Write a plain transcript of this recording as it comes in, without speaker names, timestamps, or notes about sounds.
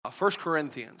1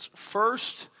 Corinthians. 1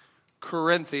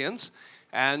 Corinthians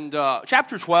and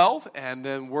chapter 12, and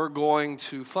then we're going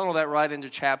to funnel that right into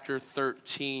chapter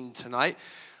 13 tonight.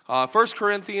 1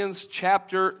 Corinthians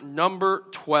chapter number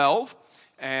 12,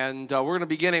 and we're going to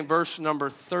begin in verse number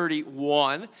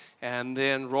 31, and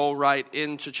then roll right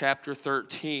into chapter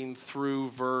 13 through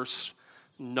verse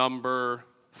number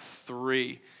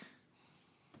 3.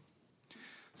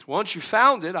 So once you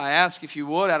found it, I ask if you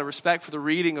would, out of respect for the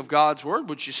reading of God's Word,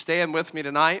 would you stand with me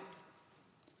tonight?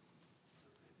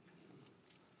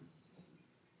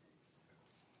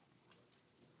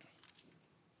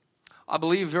 I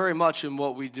believe very much in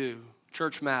what we do.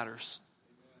 Church matters.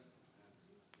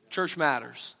 Church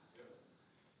matters.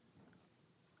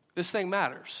 This thing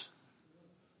matters.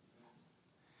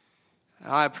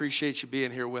 And I appreciate you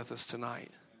being here with us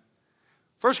tonight.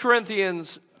 1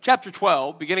 Corinthians chapter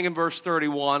 12, beginning in verse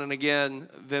 31, and again,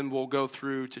 then we'll go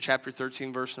through to chapter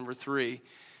 13, verse number 3.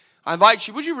 I invite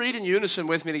you, would you read in unison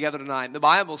with me together tonight? The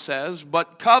Bible says,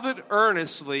 "But covet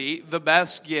earnestly the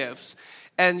best gifts,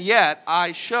 and yet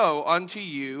I show unto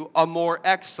you a more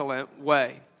excellent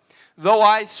way. Though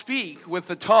I speak with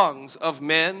the tongues of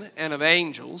men and of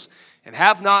angels, and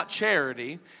have not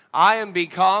charity, I am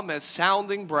become as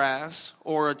sounding brass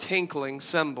or a tinkling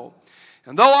cymbal.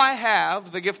 And though I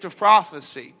have the gift of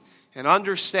prophecy, and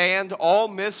understand all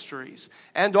mysteries,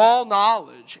 and all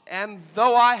knowledge, and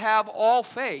though I have all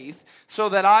faith, so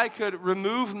that I could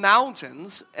remove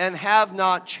mountains, and have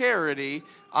not charity,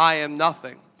 I am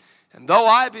nothing. And though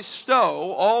I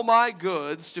bestow all my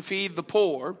goods to feed the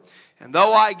poor, and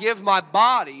though I give my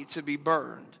body to be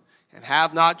burned, and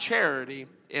have not charity,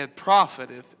 it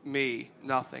profiteth me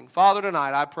nothing." Father,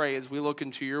 tonight I pray as we look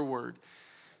into your word,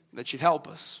 that you'd help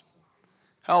us.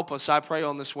 Help us, I pray,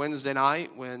 on this Wednesday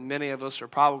night when many of us are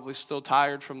probably still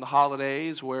tired from the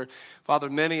holidays, where,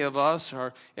 Father, many of us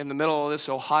are in the middle of this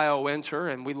Ohio winter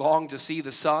and we long to see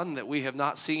the sun that we have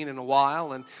not seen in a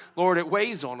while. And, Lord, it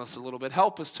weighs on us a little bit.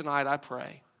 Help us tonight, I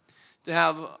pray, to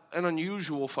have an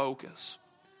unusual focus.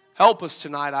 Help us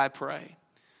tonight, I pray,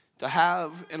 to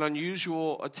have an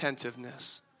unusual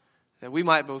attentiveness, that we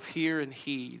might both hear and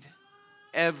heed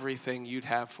everything you'd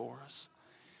have for us.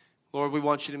 Lord, we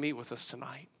want you to meet with us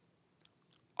tonight.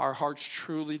 Our hearts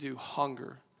truly do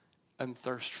hunger and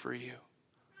thirst for you.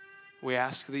 We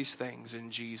ask these things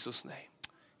in Jesus' name.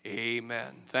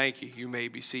 Amen. Thank you. You may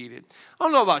be seated. I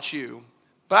don't know about you,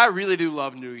 but I really do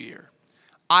love New Year.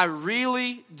 I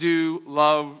really do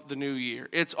love the New Year.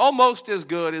 It's almost as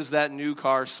good as that new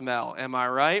car smell. Am I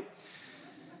right?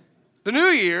 The New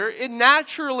Year, it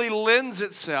naturally lends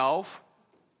itself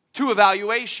to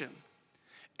evaluation.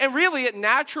 And really, it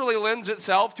naturally lends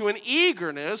itself to an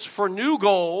eagerness for new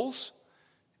goals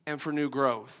and for new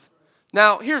growth.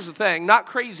 Now, here's the thing, not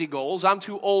crazy goals. I'm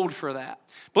too old for that.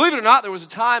 Believe it or not, there was a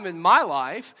time in my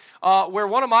life where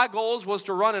one of my goals was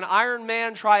to run an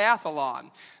Ironman triathlon.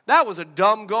 That was a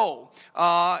dumb goal.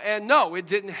 And no, it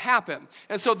didn't happen.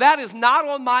 And so that is not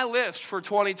on my list for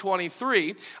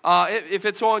 2023. If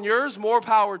it's on yours, more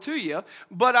power to you.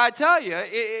 But I tell you,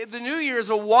 the new year is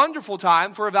a wonderful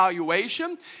time for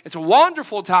evaluation. It's a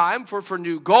wonderful time for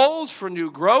new goals, for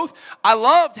new growth. I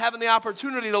loved having the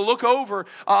opportunity to look over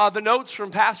the notes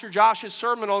from Pastor Josh's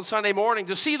sermon on Sunday morning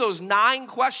to see those 9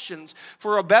 questions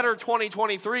for a better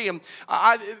 2023. And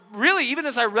I really, even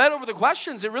as I read over the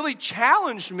questions, it really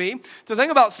challenged me to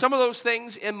think about some of those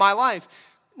things in my life.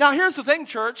 Now, here's the thing,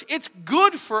 church. It's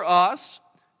good for us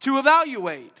to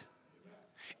evaluate.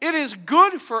 It is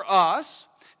good for us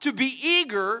to be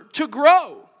eager to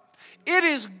grow. It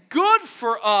is good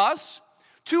for us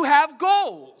to have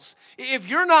goals. If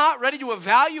you're not ready to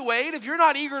evaluate, if you're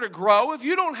not eager to grow, if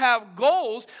you don't have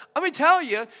goals, let me tell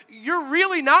you, you're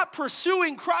really not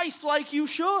pursuing Christ like you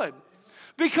should.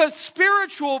 Because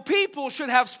spiritual people should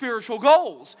have spiritual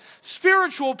goals.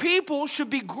 Spiritual people should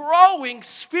be growing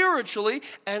spiritually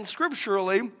and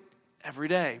scripturally every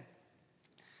day.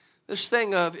 This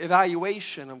thing of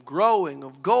evaluation, of growing,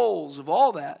 of goals, of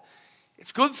all that,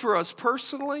 it's good for us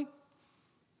personally,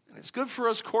 and it's good for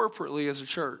us corporately as a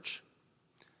church.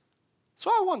 So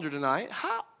I wonder tonight,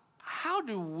 how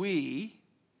do we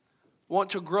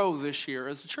want to grow this year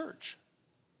as a church?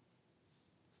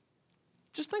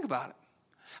 Just think about it.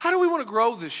 How do we want to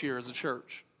grow this year as a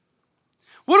church?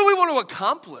 What do we want to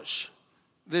accomplish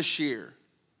this year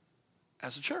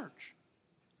as a church?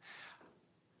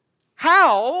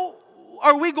 How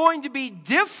are we going to be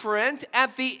different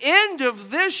at the end of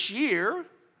this year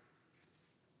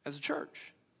as a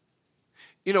church?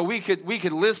 You know, we could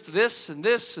list this and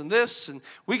this and this, and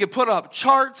we could put up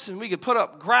charts, and we could put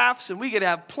up graphs, and we could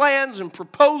have plans and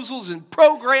proposals and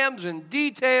programs and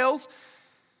details.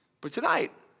 But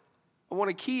tonight, I want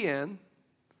to key in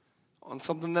on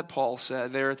something that Paul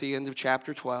said there at the end of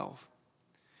chapter 12.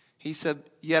 He said,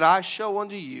 "Yet I show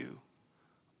unto you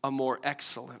a more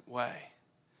excellent way."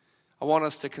 I want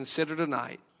us to consider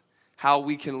tonight how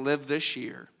we can live this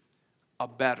year a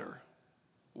better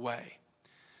way.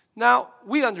 Now,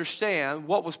 we understand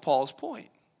what was Paul's point.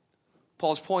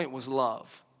 Paul's point was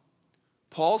love.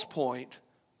 Paul's point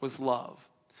was love.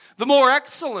 The more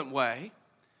excellent way,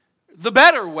 the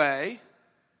better way,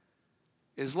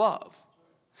 is love.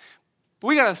 But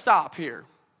we got to stop here,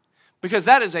 because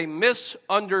that is a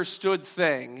misunderstood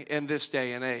thing in this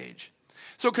day and age.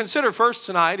 So consider first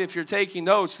tonight, if you're taking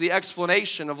notes, the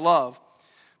explanation of love.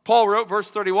 Paul wrote, verse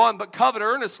 31, "But covet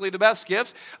earnestly the best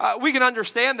gifts." We can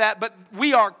understand that, but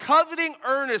we are coveting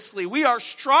earnestly. We are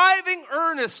striving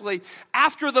earnestly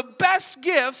after the best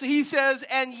gifts. He says,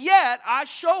 "And yet I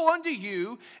show unto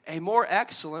you a more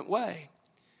excellent way."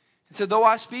 He said, "Though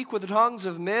I speak with the tongues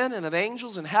of men and of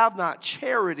angels and have not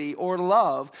charity or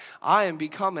love, I am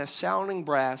become a sounding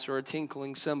brass or a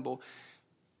tinkling cymbal."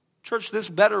 Church, this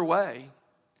better way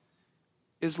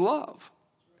is love.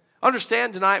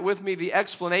 Understand tonight with me the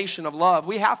explanation of love.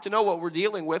 We have to know what we're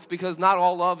dealing with, because not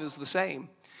all love is the same.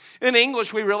 In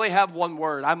English, we really have one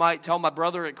word. I might tell my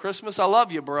brother at Christmas, "I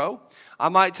love you, bro." I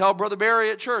might tell Brother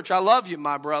Barry at church, "I love you,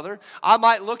 my brother." I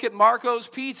might look at Marco's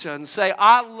Pizza and say,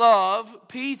 "I love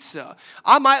pizza."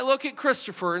 I might look at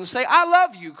Christopher and say, "I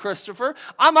love you, Christopher."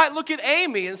 I might look at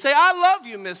Amy and say, "I love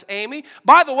you, Miss Amy."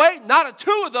 By the way, not a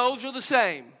two of those are the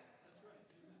same.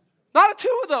 Not a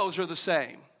two of those are the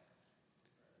same.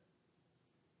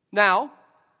 Now,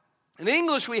 in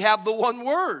English, we have the one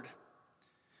word.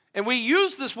 And we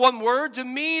use this one word to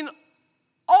mean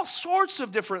all sorts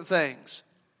of different things.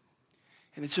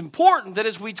 And it's important that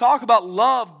as we talk about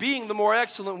love being the more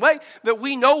excellent way, that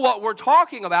we know what we're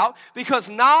talking about, because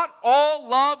not all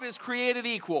love is created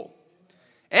equal.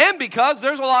 And because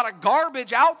there's a lot of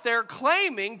garbage out there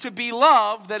claiming to be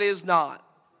love that is not.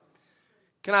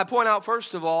 Can I point out,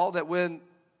 first of all, that when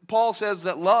Paul says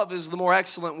that love is the more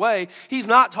excellent way, he's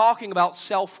not talking about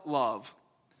self-love.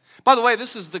 By the way,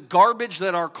 this is the garbage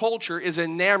that our culture is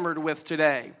enamored with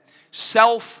today.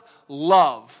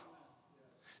 Self-love.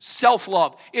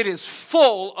 Self-love. It is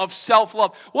full of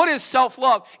self-love. What is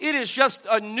self-love? It is just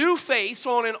a new face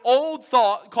on an old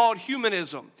thought called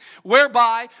humanism,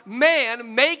 whereby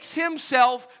man makes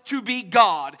himself to be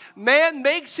God. Man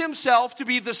makes himself to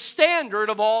be the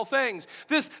standard of all things.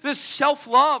 This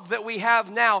self-love that we have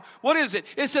now, what is it?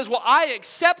 It says, "Well, I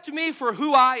accept me for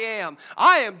who I am.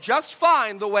 I am just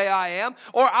fine the way I am,"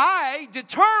 or "I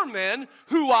determine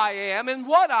who I am and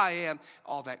what I am."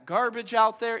 All that garbage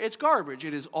out there, it's garbage.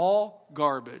 It is all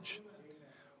garbage.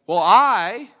 Well,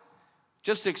 I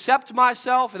just accept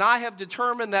myself, and I have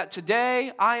determined that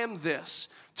today I am this.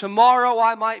 Tomorrow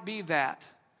I might be that.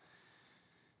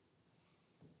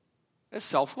 It's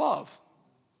self-love.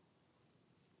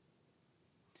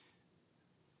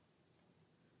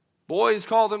 Boys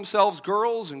call themselves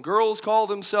girls, and girls call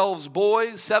themselves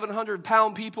boys.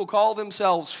 700-pound people call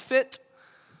themselves fit.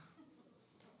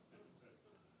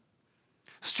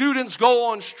 Students go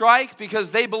on strike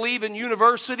because they believe in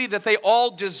university that they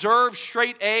all deserve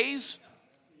straight A's.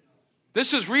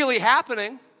 This is really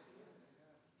happening.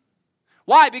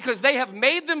 Why? Because they have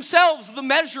made themselves the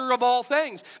measure of all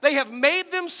things. They have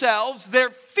made themselves, their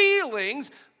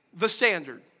feelings, the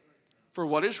standard for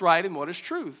what is right and what is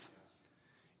truth.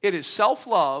 It is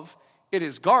self-love. It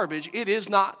is garbage. It is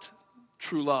not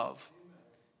true love.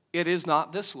 It is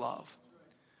not this love.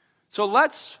 So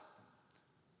let's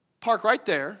park right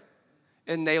there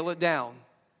and nail it down.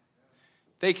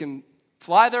 They can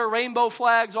fly their rainbow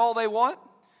flags all they want.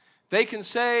 They can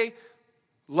say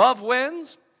love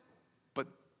wins, but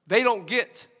they don't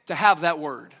get to have that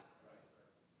word.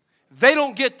 They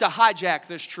don't get to hijack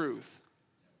this truth,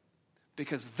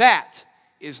 because that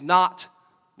is not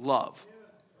love.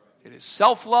 It is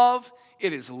self-love.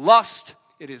 It is lust.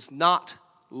 It is not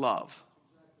love.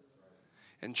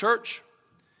 And church,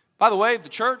 by the way, the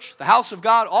church, the house of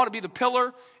God, ought to be the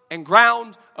pillar and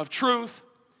ground of truth.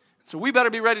 So we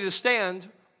better be ready to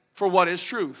stand for what is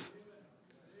truth.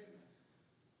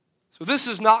 So this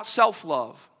is not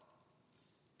self-love.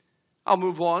 I'll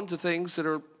move on to things that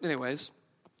are, anyways.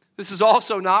 This is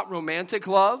also not romantic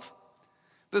love.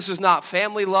 This is not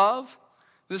family love.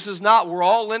 This is not we're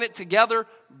all in it together,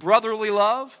 brotherly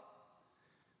love.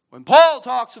 When Paul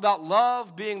talks about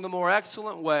love being the more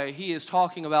excellent way, he is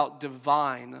talking about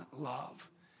divine love.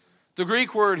 The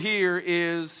Greek word here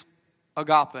is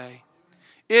agape.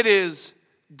 It is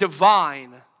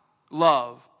divine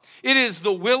love. It is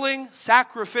the willing,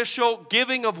 sacrificial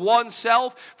giving of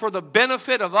oneself for the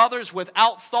benefit of others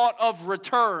without thought of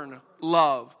return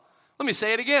love. Let me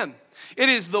say it again. It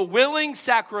is the willing,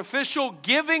 sacrificial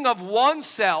giving of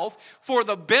oneself for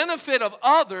the benefit of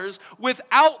others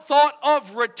without thought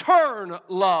of return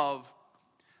love.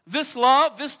 This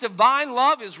love, this divine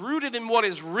love, is rooted in what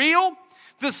is real.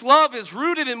 This love is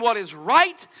rooted in what is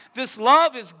right. This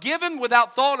love is given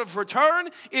without thought of return.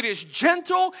 It is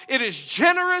gentle. It is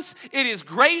generous. It is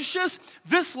gracious.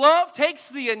 This love takes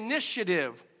the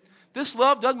initiative. This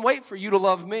love doesn't wait for you to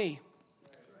love me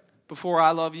before I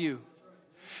love you.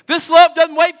 This love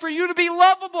doesn't wait for you to be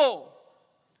lovable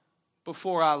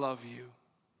before I love you.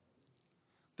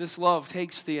 This love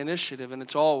takes the initiative, and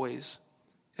it's always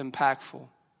impactful.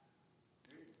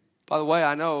 By the way,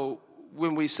 I know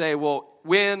when we say, well,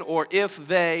 when or if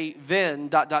they, then, ...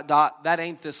 that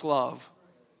ain't this love.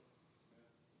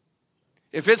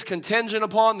 If it's contingent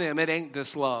upon them, it ain't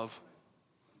this love.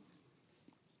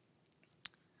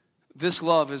 This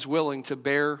love is willing to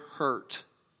bear hurt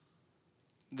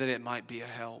that it might be a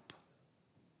help.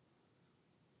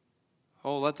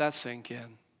 Oh, let that sink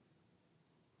in.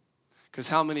 Because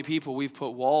how many people we've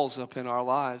put walls up in our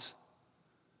lives.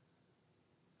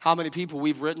 How many people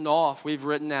we've written off, we've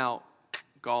written out,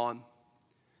 gone.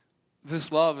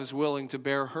 This love is willing to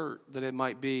bear hurt that it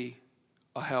might be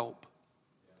a help.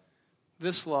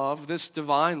 This love, this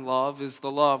divine love, is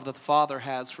the love that the Father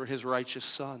has for his righteous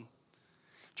Son.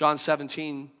 John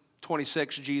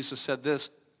 17:26, Jesus said this.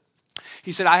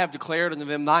 He said, I have declared unto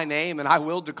them thy name, and I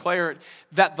will declare it,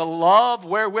 that the love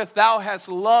wherewith thou hast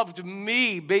loved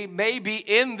me may be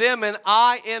in them and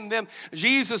I in them.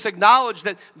 Jesus acknowledged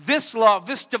that this love,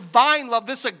 this divine love,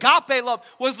 this agape love,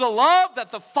 was the love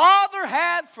that the Father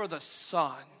had for the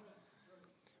Son.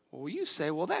 Well, you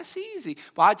say, well, that's easy.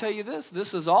 But I tell you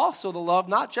this is also the love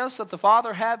not just that the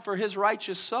Father had for his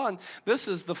righteous Son. This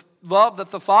is the love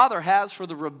that the Father has for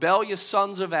the rebellious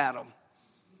sons of Adam.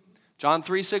 John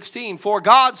 3:16, for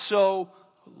God so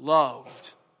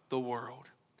loved the world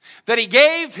that he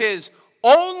gave his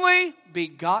only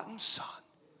begotten Son,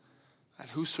 that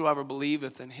whosoever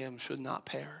believeth in him should not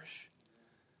perish,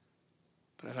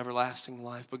 but have everlasting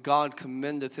life. But God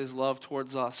commendeth his love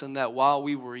towards us, in that while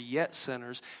we were yet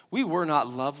sinners, we were not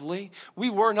lovely, we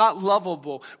were not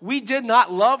lovable. We did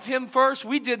not love him first.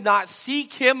 We did not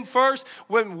seek him first.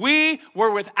 When we were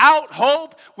without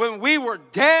hope, when we were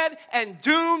dead and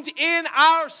doomed in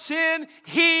our sin,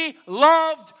 he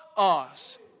loved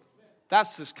us.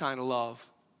 That's this kind of love.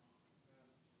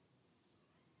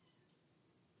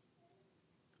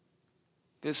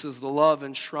 This is the love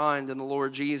enshrined in the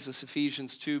Lord Jesus.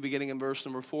 Ephesians 2, beginning in verse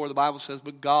number 4, the Bible says,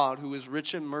 but God, who is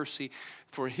rich in mercy,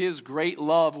 for his great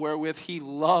love wherewith he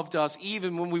loved us,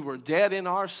 even when we were dead in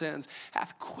our sins,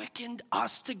 hath quickened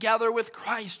us together with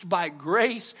Christ. By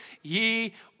grace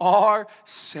ye are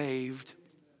saved.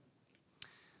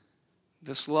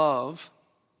 This love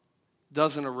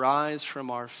doesn't arise from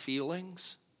our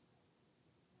feelings.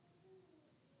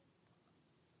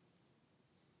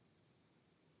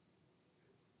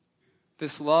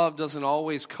 This love doesn't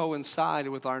always coincide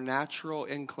with our natural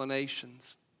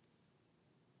inclinations.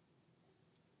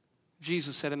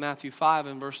 Jesus said in Matthew 5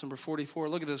 and verse number 44,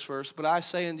 look at this verse, but I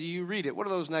say unto you, read it. What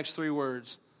are those next three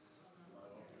words?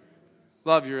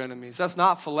 Love your enemies. That's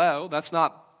not phileo. That's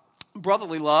not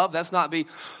brotherly love. That's not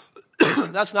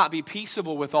be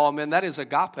peaceable with all men. That is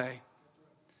agape.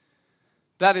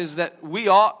 That is that we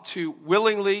ought to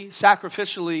willingly,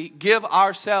 sacrificially give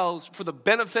ourselves for the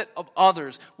benefit of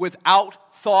others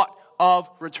without thought of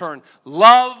return.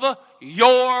 Love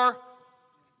your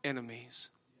enemies.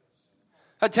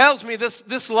 That tells me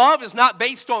this love is not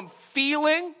based on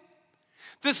feeling.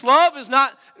 This love is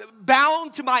not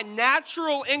bound to my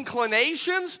natural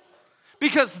inclinations,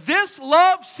 because this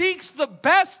love seeks the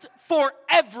best for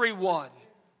everyone.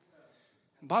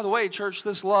 And by the way, church,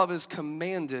 this love is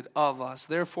commanded of us.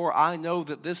 Therefore, I know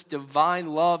that this divine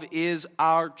love is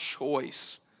our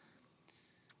choice.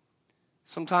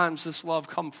 Sometimes this love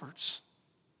comforts.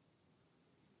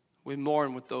 We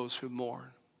mourn with those who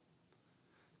mourn.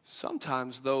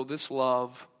 Sometimes, though, this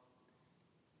love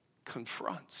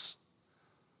confronts.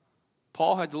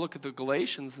 Paul had to look at the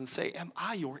Galatians and say, am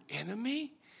I your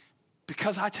enemy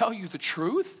because I tell you the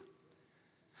truth?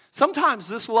 Sometimes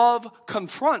this love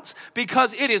confronts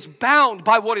because it is bound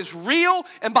by what is real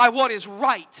and by what is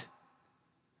right.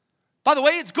 By the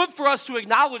way, it's good for us to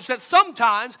acknowledge that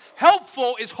sometimes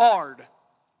helpful is hard.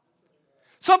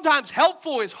 Sometimes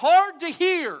helpful is hard to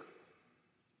hear,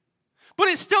 but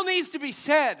it still needs to be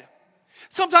said.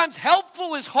 Sometimes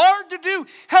helpful is hard to do.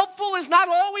 Helpful is not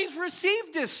always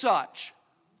received as such.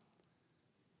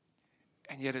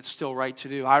 and yet it's still right to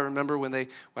do. I remember when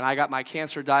I got my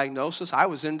cancer diagnosis, I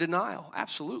was in denial,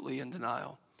 absolutely in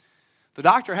denial. The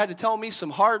doctor had to tell me some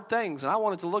hard things, and I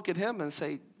wanted to look at him and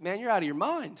say, man, you're out of your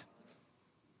mind.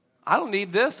 I don't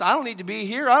need this. I don't need to be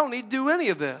here. I don't need to do any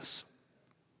of this.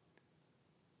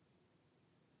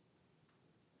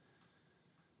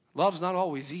 Love's not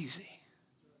always easy.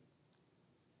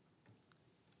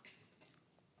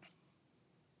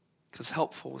 Because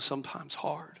helpful is sometimes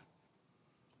hard.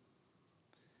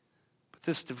 But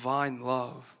this divine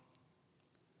love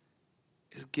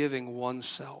is giving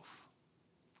oneself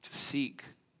to seek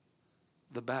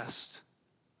the best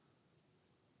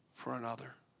for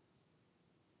another.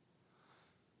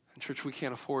 And church, we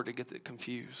can't afford to get that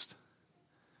confused.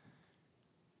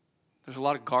 There's a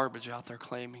lot of garbage out there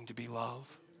claiming to be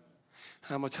love.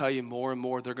 And I'm going to tell you more and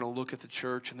more, they're going to look at the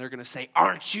church and they're going to say,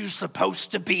 aren't you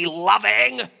supposed to be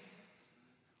loving?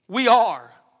 We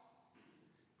are.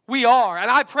 We are. And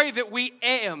I pray that we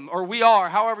am, or we are,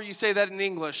 however you say that in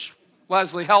English.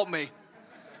 Leslie, help me.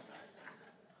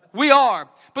 We are.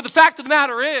 But the fact of the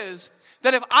matter is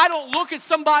that if I don't look at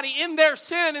somebody in their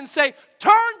sin and say,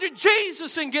 turn to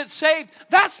Jesus and get saved,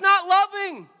 that's not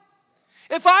loving.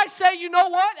 If I say, you know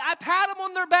what, I pat them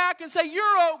on their back and say,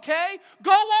 you're okay,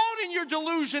 go on in your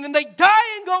delusion, and they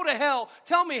die and go to hell,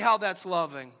 tell me how that's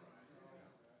loving.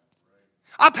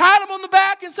 I pat them on the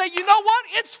back and say, you know what,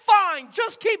 it's fine,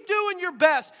 just keep doing your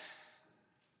best.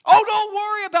 Oh, don't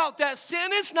worry about that sin,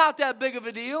 it's not that big of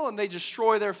a deal, and they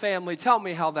destroy their family. Tell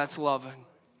me how that's loving.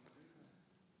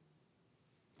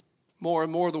 More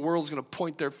and more the world's going to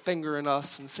point their finger at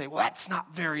us and say, well, that's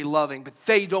not very loving, but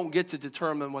they don't get to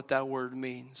determine what that word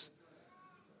means.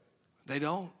 They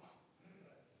don't.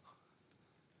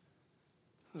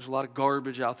 There's a lot of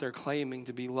garbage out there claiming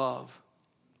to be love.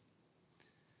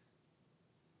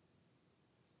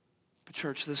 But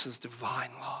church, this is divine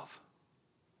love.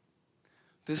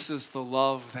 This is the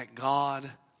love that God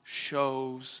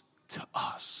shows to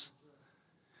us.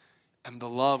 And the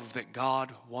love that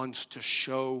God wants to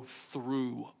show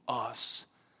through us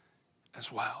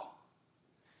as well.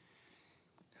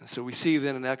 And so we see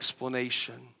then an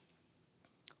explanation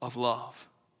of love.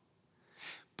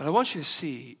 But I want you to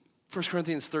see 1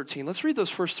 Corinthians 13. Let's read those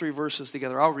first 3 verses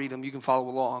together. I'll read them. You can follow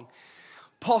along.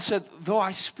 Paul said, though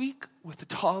I speak with the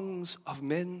tongues of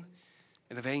men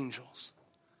and of angels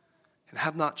and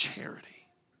have not charity,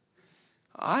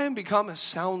 I am become a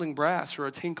sounding brass or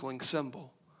a tinkling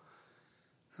cymbal.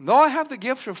 And though I have the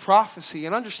gift of prophecy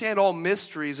and understand all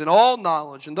mysteries and all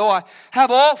knowledge, and though I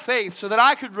have all faith so that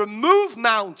I could remove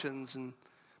mountains and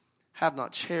have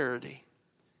not charity,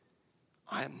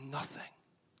 I am nothing.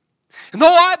 And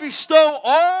though I bestow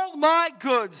all my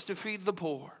goods to feed the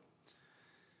poor,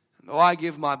 and though I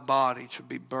give my body to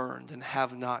be burned and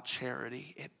have not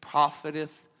charity, it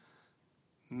profiteth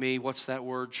me, what's that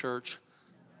word, church?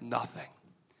 Nothing.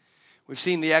 We've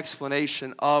seen the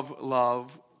explanation of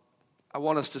love. I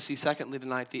want us to see, secondly,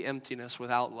 tonight, the emptiness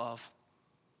without love.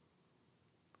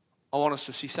 I want us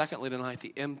to see, secondly, tonight,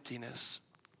 the emptiness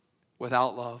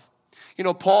without love. You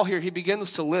know, Paul here, he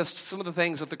begins to list some of the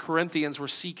things that the Corinthians were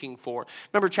seeking for.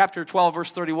 Remember chapter 12,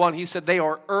 verse 31, he said they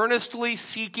are earnestly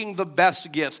seeking the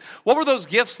best gifts. What were those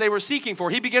gifts they were seeking for?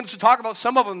 He begins to talk about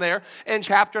some of them there in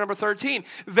chapter number 13.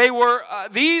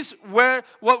 These were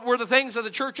what were the things that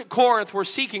the church at Corinth were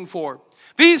seeking for.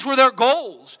 These were their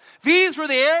goals. These were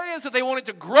the areas that they wanted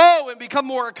to grow and become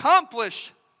more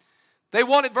accomplished. They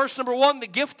wanted, verse number 1, the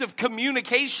gift of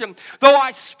communication. Though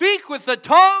I speak with the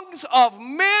tongues of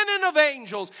men and of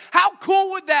angels. How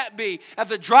cool would that be? At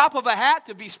the drop of a hat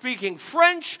to be speaking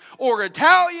French or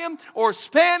Italian or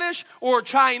Spanish or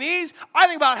Chinese. I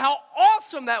think about how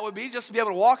awesome that would be just to be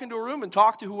able to walk into a room and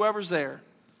talk to whoever's there.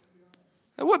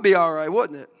 It would be all right,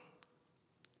 wouldn't it?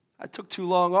 I took too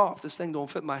long off. This thing don't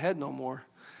fit my head no more.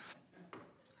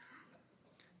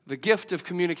 The gift of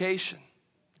communication.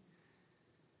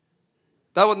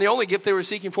 That wasn't the only gift they were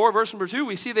seeking for. Verse number 2,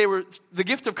 we see they were the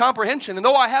gift of comprehension. And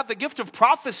though I have the gift of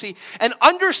prophecy and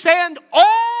understand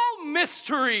all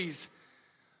mysteries.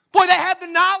 Boy, they had the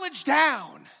knowledge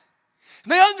down.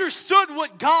 And they understood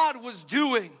what God was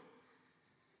doing.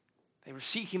 They were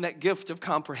seeking that gift of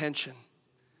comprehension.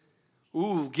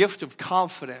 Ooh, gift of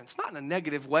confidence. Not in a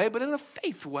negative way, but in a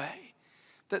faith way.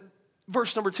 That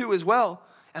verse number 2 as well.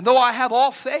 And though I have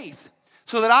all faith,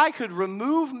 so that I could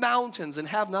remove mountains and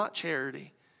have not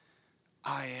charity,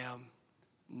 I am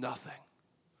nothing.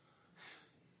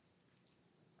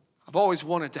 I've always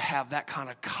wanted to have that kind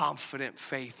of confident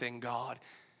faith in God.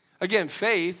 Again,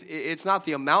 faith, it's not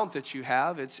the amount that you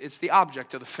have, it's the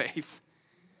object of the faith.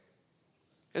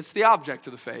 It's the object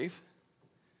of the faith.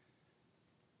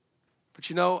 But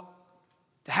you know,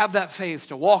 To have that faith,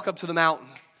 to walk up to the mountain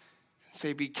and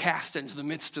say, be cast into the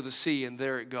midst of the sea, and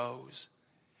there it goes.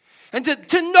 And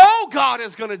to know God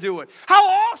is going to do it. How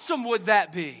awesome would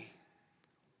that be?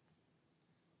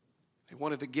 They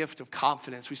wanted the gift of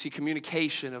confidence. We see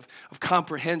communication, of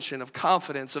comprehension, of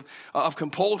confidence, of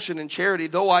compulsion and charity.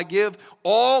 Though I give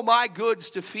all my goods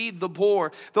to feed the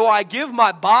poor, though I give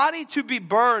my body to be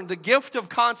burned, the gift of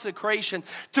consecration,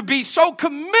 to be so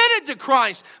committed to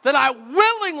Christ that I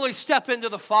willingly step into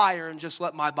the fire and just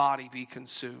let my body be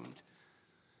consumed.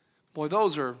 Boy,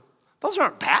 those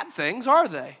aren't bad things, are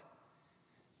they?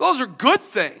 Those are good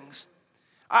things.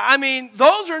 I mean,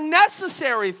 those are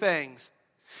necessary things.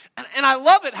 And I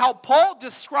love it how Paul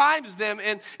describes them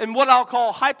in what I'll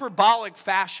call hyperbolic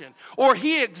fashion. Or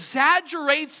he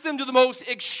exaggerates them to the most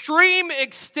extreme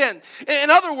extent. In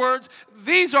other words,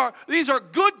 these are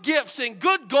good gifts and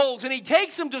good goals. And he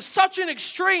takes them to such an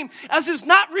extreme as is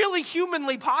not really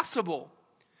humanly possible.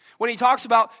 When he talks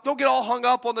about, don't get all hung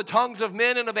up on the tongues of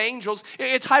men and of angels,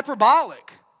 it's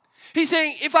hyperbolic. He's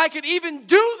saying, if I could even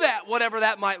do that, whatever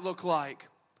that might look like.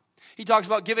 He talks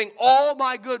about giving all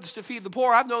my goods to feed the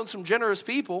poor. I've known some generous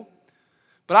people,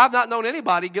 but I've not known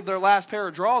anybody give their last pair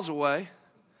of drawers away.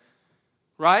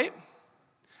 Right?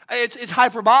 It's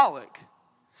hyperbolic.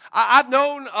 I've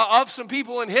known of some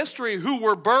people in history who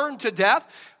were burned to death,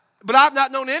 but I've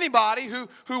not known anybody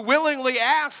who willingly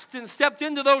asked and stepped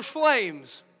into those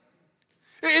flames.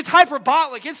 It's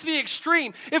hyperbolic. It's the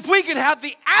extreme. If we could have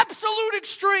the absolute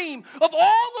extreme of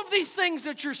all of these things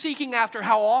that you're seeking after,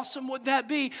 how awesome would that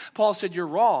be? Paul said, you're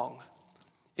wrong.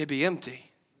 It'd be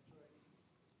empty.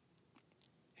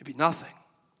 It'd be nothing.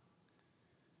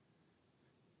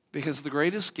 Because the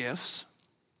greatest gifts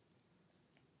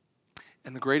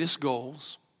and the greatest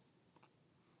goals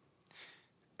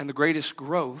and the greatest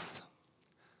growth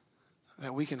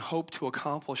that we can hope to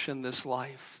accomplish in this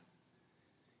life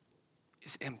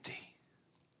is empty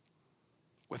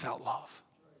without love.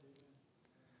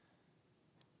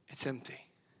 It's empty.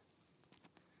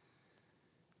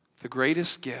 The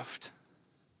greatest gift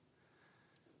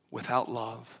without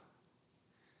love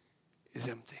is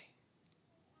empty.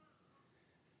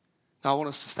 Now I want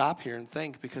us to stop here and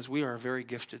think, because we are a very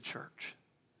gifted church.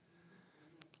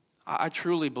 I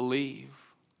truly believe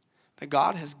that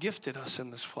God has gifted us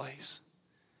in this place.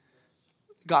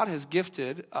 God has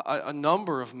gifted a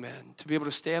number of men to be able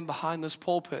to stand behind this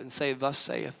pulpit and say, thus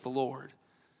saith the Lord.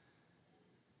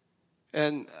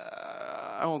 And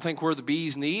I don't think we're the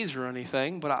bee's knees or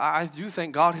anything, but I do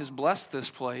think God has blessed this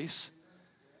place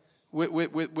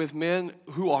with men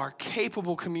who are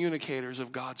capable communicators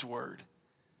of God's word.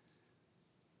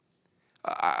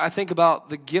 I think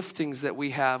about the giftings that we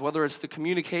have, whether it's the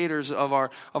communicators of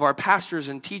our pastors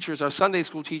and teachers, our Sunday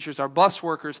school teachers, our bus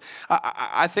workers.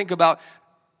 I think about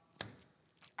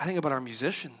our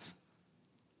musicians.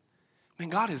 I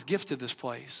mean, God has gifted this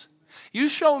place. You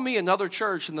show me another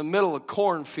church in the middle of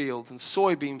cornfields and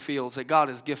soybean fields that God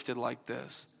has gifted like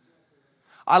this.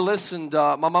 I listened,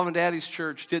 my mom and daddy's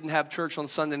church didn't have church on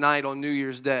Sunday night on New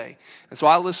Year's Day. And so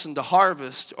I listened to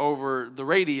Harvest over the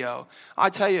radio.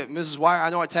 I tell you, Mrs. Wire, I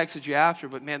know I texted you after,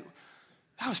 but man,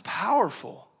 that was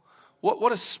powerful.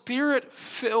 What a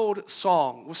spirit-filled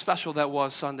song. What special that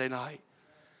was Sunday night.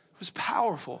 It was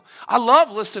powerful. I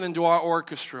love listening to our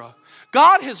orchestra.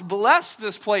 God has blessed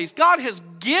this place. God has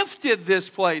gifted this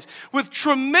place with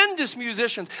tremendous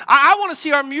musicians. I want to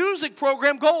see our music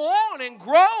program go on and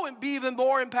grow and be even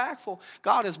more impactful.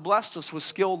 God has blessed us with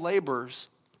skilled laborers.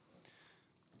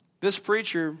 This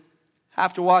preacher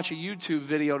have to watch a YouTube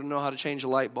video to know how to change a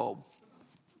light bulb.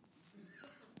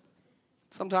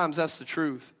 Sometimes that's the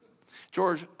truth.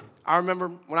 George, I remember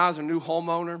when I was a new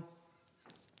homeowner,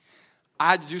 I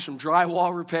had to do some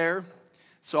drywall repair.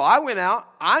 So I went out.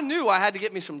 I knew I had to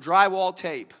get me some drywall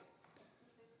tape.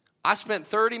 I spent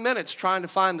 30 minutes trying to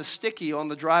find the sticky on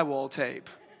the drywall tape.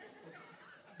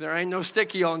 There ain't no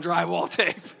sticky on drywall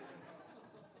tape.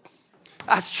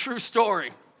 That's a true story.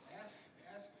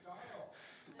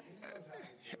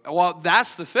 Well,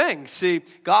 that's the thing. See,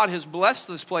 God has blessed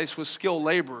this place with skilled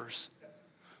laborers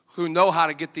who know how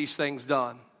to get these things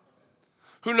done,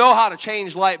 who know how to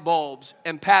change light bulbs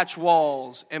and patch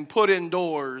walls and put in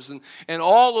doors and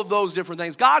all of those different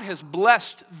things. God has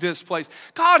blessed this place.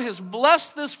 God has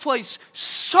blessed this place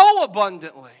so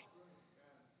abundantly.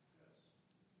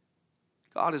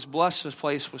 God has blessed this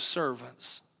place with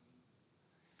servants,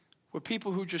 with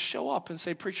people who just show up and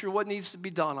say, preacher, what needs to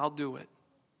be done? I'll do it.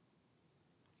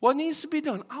 What needs to be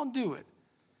done? I'll do it.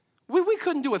 We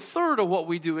couldn't do a third of what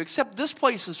we do, except this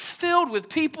place is filled with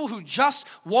people who just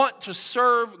want to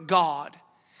serve God.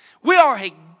 We are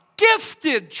a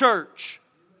gifted church,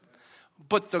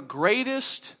 But the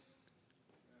greatest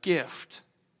gift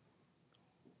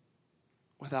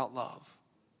without love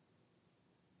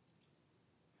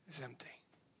is empty.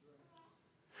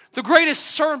 The greatest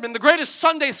sermon, the greatest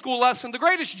Sunday school lesson, the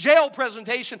greatest jail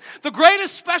presentation, the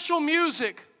greatest special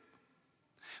music,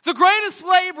 the greatest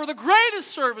labor, the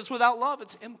greatest service without love,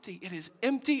 it's empty. It is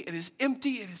empty. It is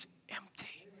empty. It is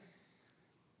empty.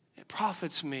 It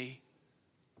profits me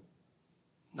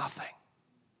nothing.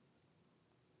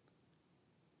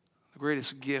 The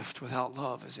greatest gift without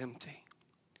love is empty.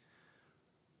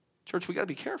 Church, we got to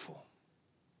be careful.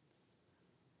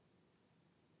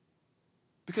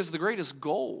 Because the greatest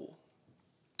goal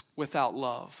without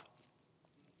love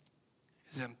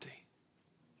is empty.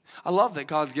 I love that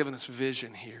God's given us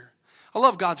vision here. I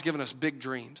love God's given us big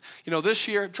dreams. You know, this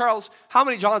year, Charles, how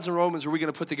many Johns and Romans are we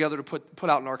going to put together to put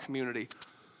out in our community?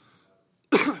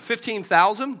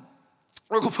 15,000?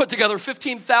 We're going to put together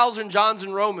 15,000 Johns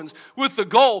and Romans with the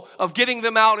goal of getting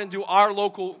them out into our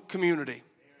local community.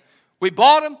 We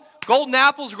bought them. Golden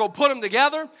Apples, we're going to put them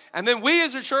together. And then we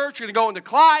as a church are going to go into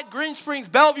Clyde, Green Springs,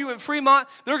 Bellevue, and Fremont.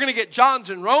 They're going to get Johns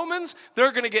and Romans.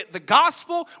 They're going to get the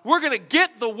gospel. We're going to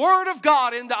get the word of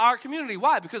God into our community.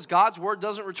 Why? Because God's word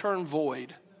doesn't return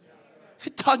void.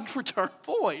 It doesn't return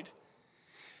void.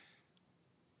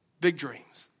 Big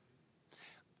dreams.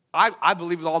 I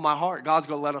believe with all my heart God's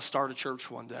going to let us start a church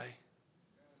one day.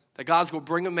 That God's going to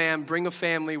bring a man, bring a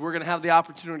family. We're going to have the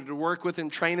opportunity to work with him,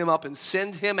 train him up, and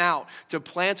send him out to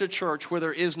plant a church where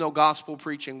there is no gospel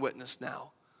preaching witness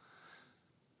now.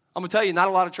 I'm going to tell you, not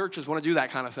a lot of churches want to do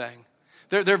that kind of thing.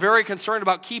 They're very concerned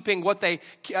about keeping what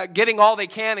getting all they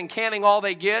can and canning all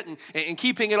they get and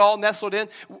keeping it all nestled in.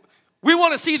 We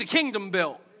want to see the kingdom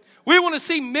built. We want to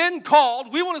see men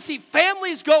called. We want to see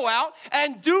families go out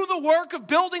and do the work of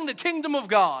building the kingdom of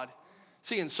God.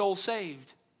 Seeing souls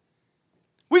saved.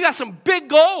 We got some big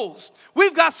goals.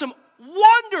 We've got some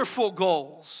wonderful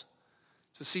goals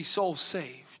to see souls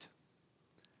saved,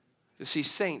 to see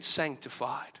saints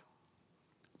sanctified.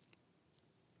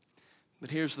 But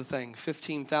here's the thing,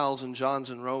 15,000 Johns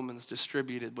and Romans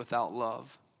distributed without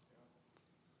love.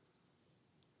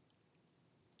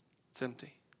 It's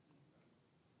empty.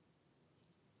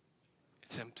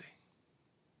 It's empty.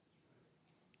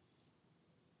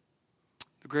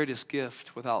 The greatest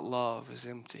gift without love is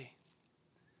empty.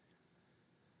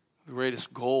 The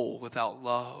greatest goal without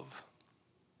love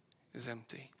is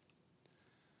empty.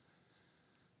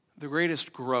 The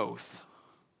greatest growth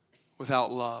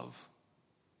without love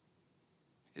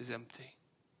is empty.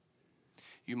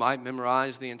 You might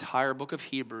memorize the entire book of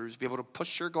Hebrews, be able to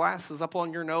push your glasses up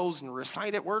on your nose and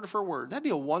recite it word for word. That'd be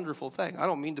a wonderful thing. I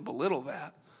don't mean to belittle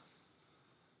that.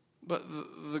 But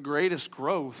the greatest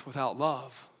growth without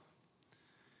love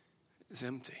is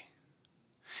empty.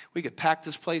 We could pack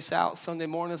this place out Sunday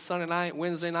morning, Sunday night,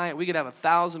 Wednesday night. We could have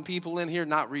 1,000 people in here.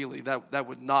 Not really. That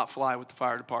would not fly with the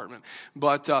fire department.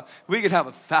 But we could have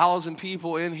 1,000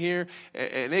 people in here,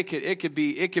 and it could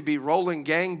be rolling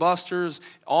gangbusters,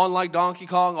 on like Donkey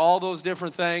Kong, all those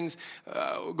different things,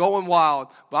 going wild.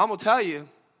 But I'm gonna tell you,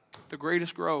 the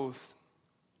greatest growth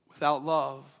without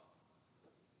love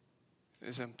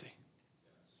is empty.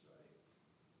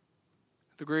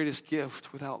 The greatest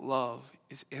gift without love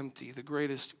is empty. The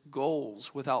greatest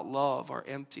goals without love are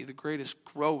empty. The greatest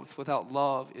growth without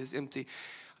love is empty.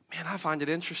 Man, I find it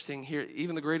interesting here.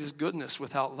 Even the greatest goodness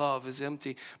without love is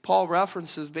empty. Paul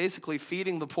references basically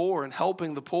feeding the poor and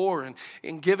helping the poor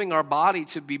and giving our body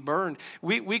to be burned.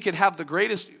 We could have do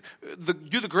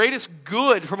the greatest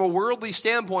good from a worldly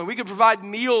standpoint. We could provide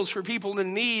meals for people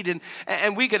in need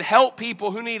and we could help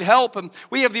people who need help. And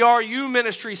we have the RU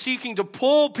ministry seeking to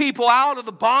pull people out of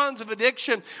the bonds of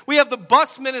addiction. We have the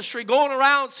bus ministry going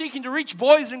around seeking to reach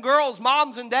boys and girls,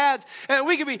 moms and dads. And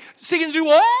we could be seeking to do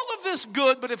all of this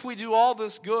good, but if we do all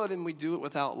this good and we do it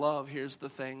without love, here's the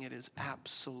thing, it is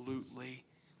absolutely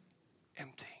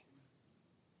empty.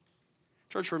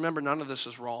 Church, remember, none of this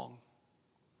is wrong.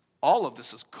 All of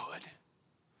this is good.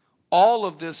 All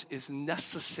of this is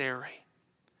necessary.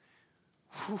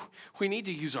 We need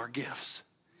to use our gifts.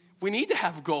 We need to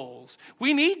have goals.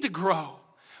 We need to grow.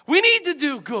 We need to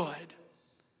do good.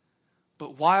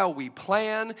 But while we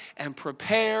plan and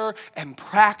prepare and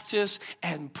practice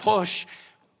and push,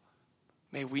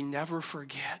 may we never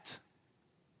forget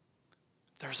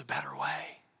there's a better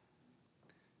way.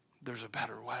 There's a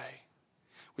better way.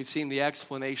 We've seen the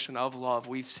explanation of love.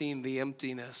 We've seen the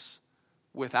emptiness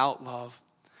without love.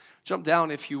 Jump down,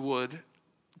 if you would,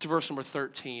 to verse number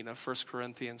 13 of 1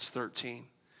 Corinthians 13.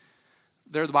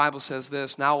 There the Bible says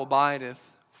this, now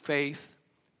abideth faith,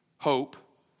 hope,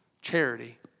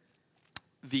 charity,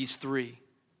 these three.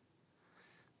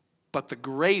 But the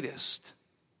greatest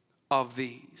of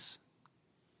these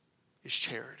is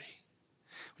charity.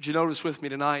 Would you notice with me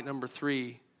tonight, number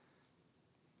 3,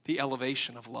 the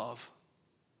elevation of love.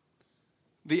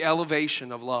 The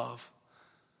elevation of love.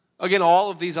 Again, all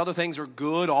of these other things are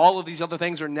good. All of these other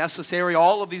things are necessary.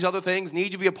 All of these other things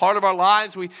need to be a part of our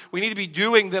lives. We need to be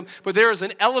doing them. But there is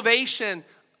an elevation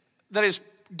that is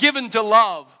given to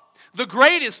love. The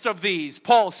greatest of these,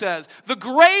 Paul says, the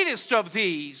greatest of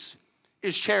these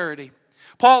is charity.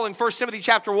 Paul in 1 Timothy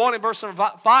chapter 1 and verse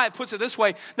 5 puts it this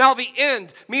way. Now the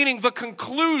end, meaning the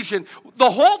conclusion, the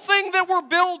whole thing that we're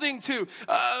building to,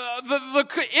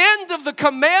 the end of the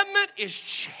commandment is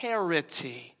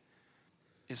charity.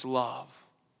 Is love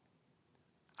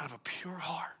out of a pure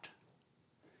heart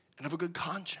and of a good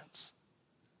conscience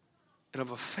and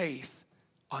of a faith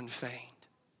unfeigned.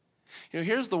 You know,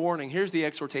 here's the warning. Here's the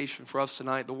exhortation for us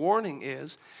tonight. The warning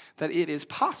is that it is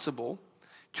possible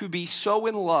to be so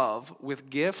in love with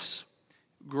gifts,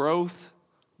 growth,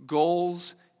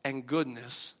 goals, and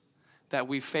goodness that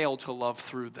we fail to love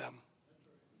through them.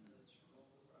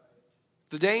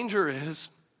 The danger is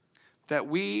that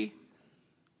we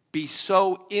be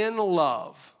so in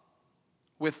love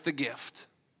with the gift,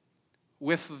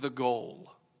 with the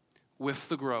goal, with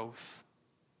the growth,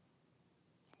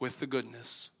 with the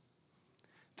goodness,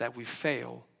 that we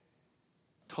fail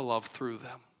to love through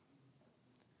them.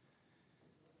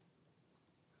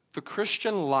 The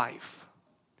Christian life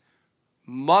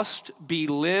must be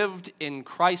lived in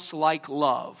Christ-like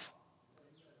love,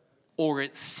 or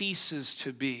it ceases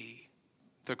to be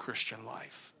the Christian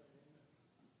life.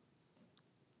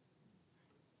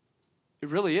 It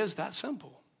really is that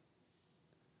simple.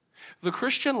 The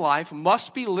Christian life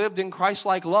must be lived in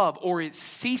Christ-like love, or it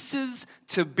ceases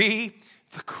to be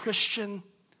the Christian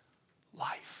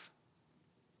life.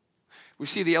 We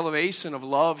see the elevation of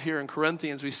love here in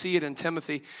Corinthians. We see it in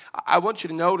Timothy. I want you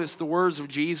to notice the words of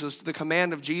Jesus, the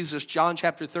command of Jesus, John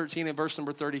chapter 13 and verse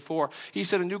number 34. He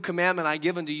said, a new commandment I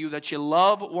give unto you, that you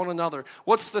love one another.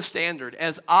 What's the standard?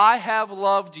 As I have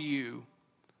loved you,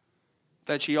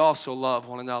 that ye also love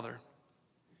one another.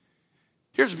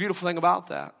 Here's the beautiful thing about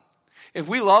that. If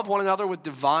we love one another with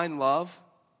divine love,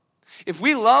 if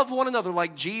we love one another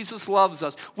like Jesus loves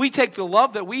us, we take the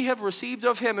love that we have received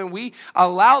of him and we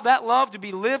allow that love to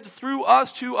be lived through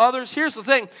us to others. Here's the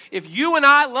thing. If you and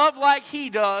I love like he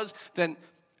does, then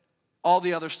all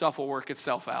the other stuff will work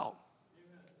itself out.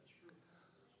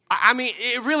 I mean,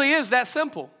 it really is that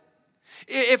simple.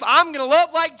 If I'm going to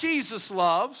love like Jesus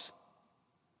loves,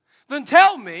 then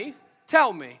tell me.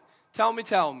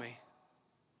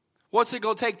 What's it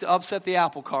going to take to upset the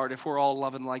apple cart if we're all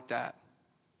loving like that?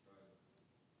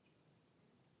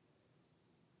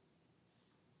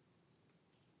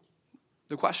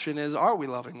 The question is, are we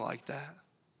loving like that?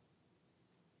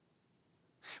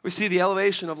 We see the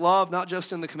elevation of love, not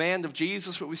just in the command of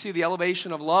Jesus, but we see the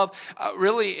elevation of love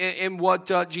really in what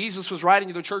Jesus was writing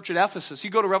to the church at Ephesus. You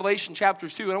go to Revelation chapter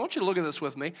 2, and I want you to look at this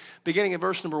with me, beginning in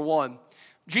verse number 1.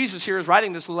 Jesus here is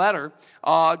writing this letter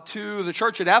to the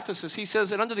church at Ephesus. He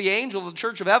says, and unto the angel of the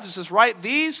church of Ephesus write,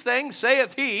 these things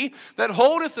saith he that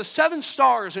holdeth the 7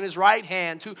 stars in his right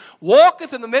hand, who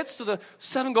walketh in the midst of the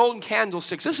 7 golden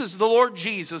candlesticks. This is the Lord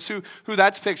Jesus who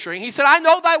that's picturing. He said, I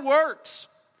know thy works,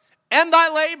 and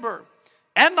thy labor,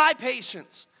 and thy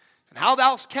patience, and how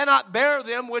thou cannot bear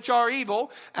them which are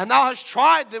evil, and thou hast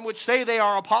tried them which say they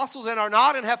are apostles and are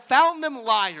not, and have found them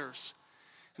liars.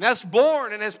 And hast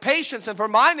borne and hast patience, and for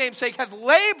my name's sake hath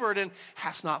labored and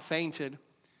hast not fainted.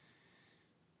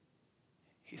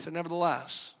 He said,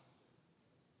 nevertheless,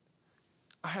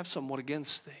 I have somewhat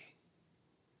against thee,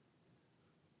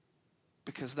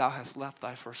 because thou hast left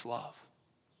thy first love.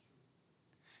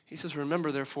 He says,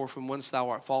 remember therefore from whence thou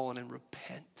art fallen, and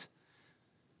repent.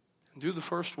 And do the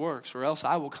first works, or else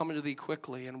I will come unto thee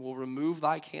quickly and will remove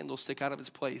thy candlestick out of its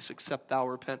place, except thou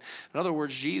repent. In other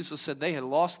words, Jesus said they had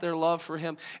lost their love for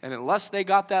him, and unless they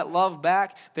got that love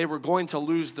back, they were going to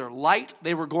lose their light,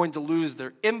 they were going to lose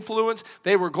their influence,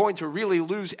 they were going to really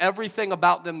lose everything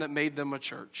about them that made them a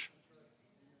church.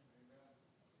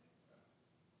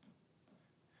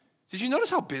 Did you notice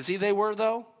how busy they were,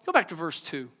 though? Go back to verse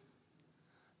 2.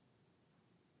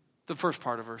 The first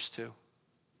part of verse 2.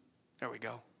 There we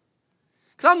go.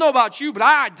 Because I don't know about you, but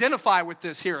I identify with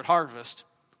this here at Harvest.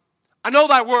 I know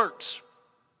thy works,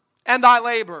 and thy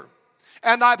labor,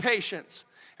 and thy patience,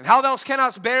 and how thou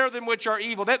canst bear them which are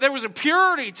evil. There was a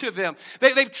purity to them.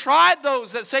 They've tried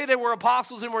those that say they were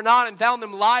apostles and were not, and found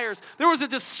them liars. There was a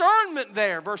discernment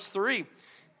there, verse 3.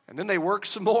 And then they worked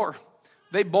some more.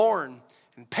 They borne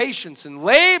and patience and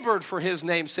labored for his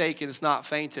name's sake and has not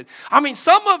fainted. I mean,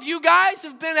 some of you guys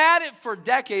have been at it for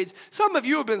decades. Some of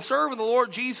you have been serving the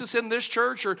Lord Jesus in this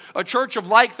church or a church of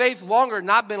like faith longer and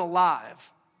not been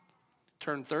alive.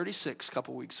 Turned 36 a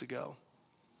couple weeks ago.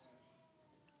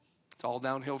 It's all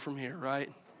downhill from here, right?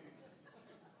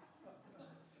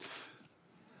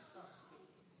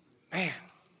 Man.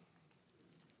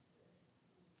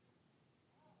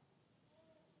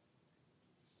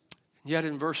 Yet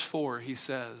in verse 4, he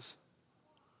says,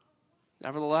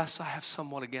 nevertheless, I have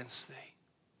somewhat against thee,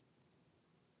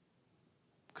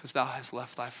 because thou hast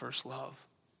left thy first love.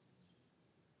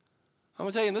 I'm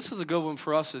going to tell you, and this is a good one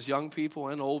for us as young people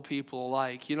and old people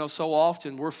alike. You know, so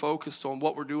often we're focused on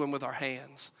what we're doing with our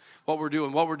hands, what we're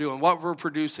doing, what we're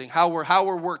producing, how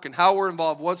we're working, how we're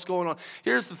involved, what's going on.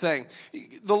 Here's the thing.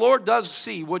 The Lord does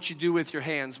see what you do with your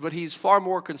hands, but he's far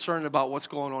more concerned about what's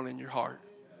going on in your heart.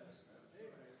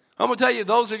 I'm going to tell you,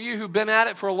 those of you who've been at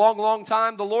it for a long, long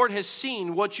time, the Lord has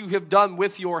seen what you have done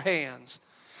with your hands.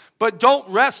 But don't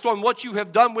rest on what you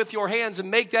have done with your hands and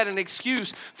make that an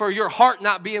excuse for your heart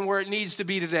not being where it needs to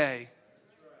be today.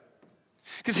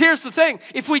 Because here's the thing.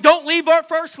 If we don't leave our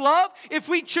first love, if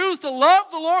we choose to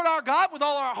love the Lord our God with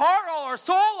all our heart, all our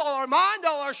soul, all our mind,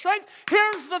 all our strength,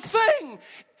 here's the thing.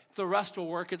 The rest will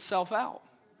work itself out.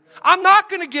 I'm not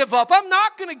going to give up. I'm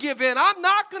not going to give in. I'm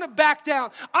not going to back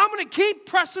down. I'm going to keep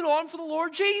pressing on for the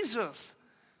Lord Jesus.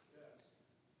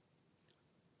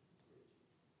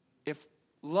 If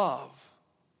love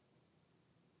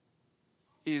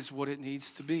is what it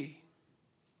needs to be.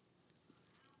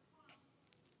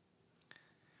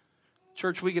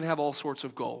 Church, we can have all sorts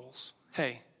of goals.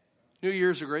 Hey, New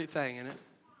Year's a great thing, isn't it?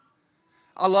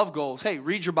 I love goals. Hey,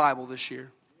 read your Bible this year.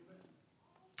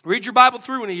 Read your Bible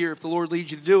through in a year if the Lord leads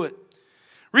you to do it.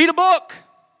 Read a book.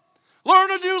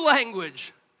 Learn a new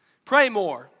language. Pray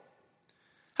more.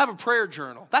 Have a prayer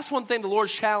journal. That's one thing the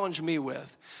Lord's challenged me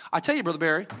with. I tell you, Brother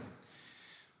Barry,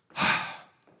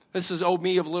 this is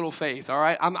me of little faith, all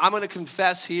right? I'm going to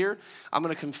confess here. I'm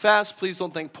going to confess. Please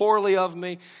don't think poorly of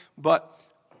me. But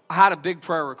I had a big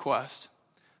prayer request.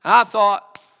 And I thought,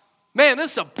 man,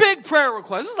 this is a big prayer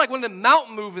request. This is like one of the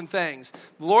mountain moving things.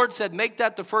 The Lord said, make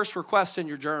that the first request in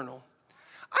your journal.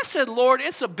 I said, Lord,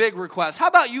 it's a big request. How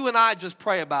about you and I just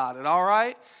pray about it, all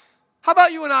right? How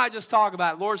about you and I just talk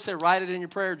about it? Lord said, write it in your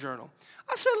prayer journal.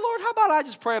 I said, Lord, how about I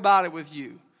just pray about it with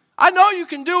you? I know you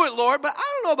can do it, Lord, but I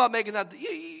don't know about making that.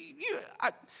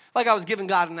 Like I was giving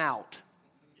God an out.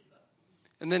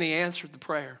 And then he answered the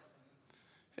prayer,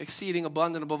 exceeding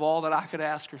abundant above all that I could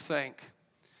ask or think.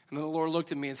 And then the Lord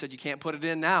looked at me and said, you can't put it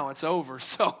in now. It's over.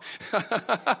 So,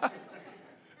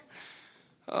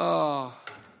 oh,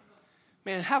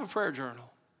 man, have a prayer journal.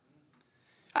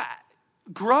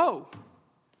 Grow.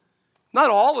 Not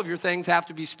all of your things have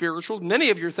to be spiritual. Many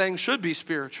of your things should be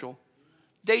spiritual.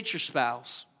 Date your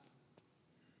spouse.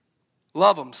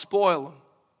 Love them. Spoil them.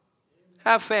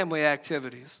 Have family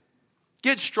activities.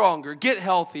 Get stronger, get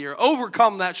healthier,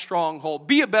 overcome that stronghold,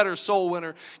 be a better soul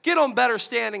winner, get on better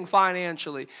standing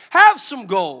financially. Have some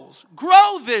goals.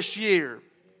 Grow this year.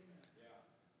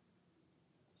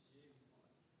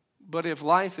 But if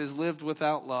life is lived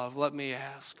without love, let me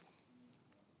ask,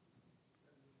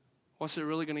 what's it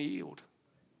really going to yield?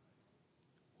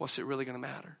 What's it really going to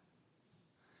matter?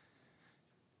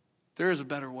 There is a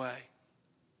better way.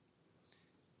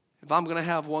 If I'm going to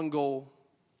have one goal,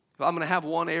 if I'm going to have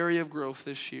one area of growth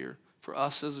this year for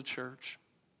us as a church,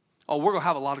 we're going to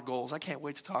have a lot of goals. I can't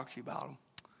wait to talk to you about them.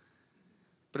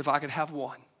 But if I could have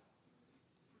one,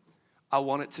 I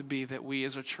want it to be that we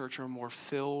as a church are more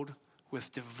filled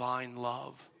with divine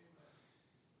love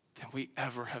than we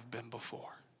ever have been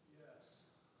before.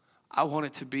 I want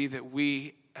it to be that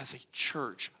we as a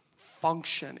church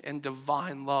function in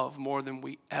divine love more than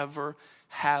we ever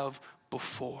have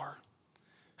before.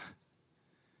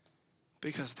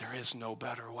 Because there is no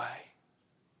better way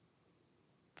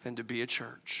than to be a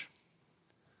church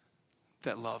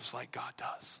that loves like God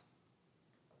does.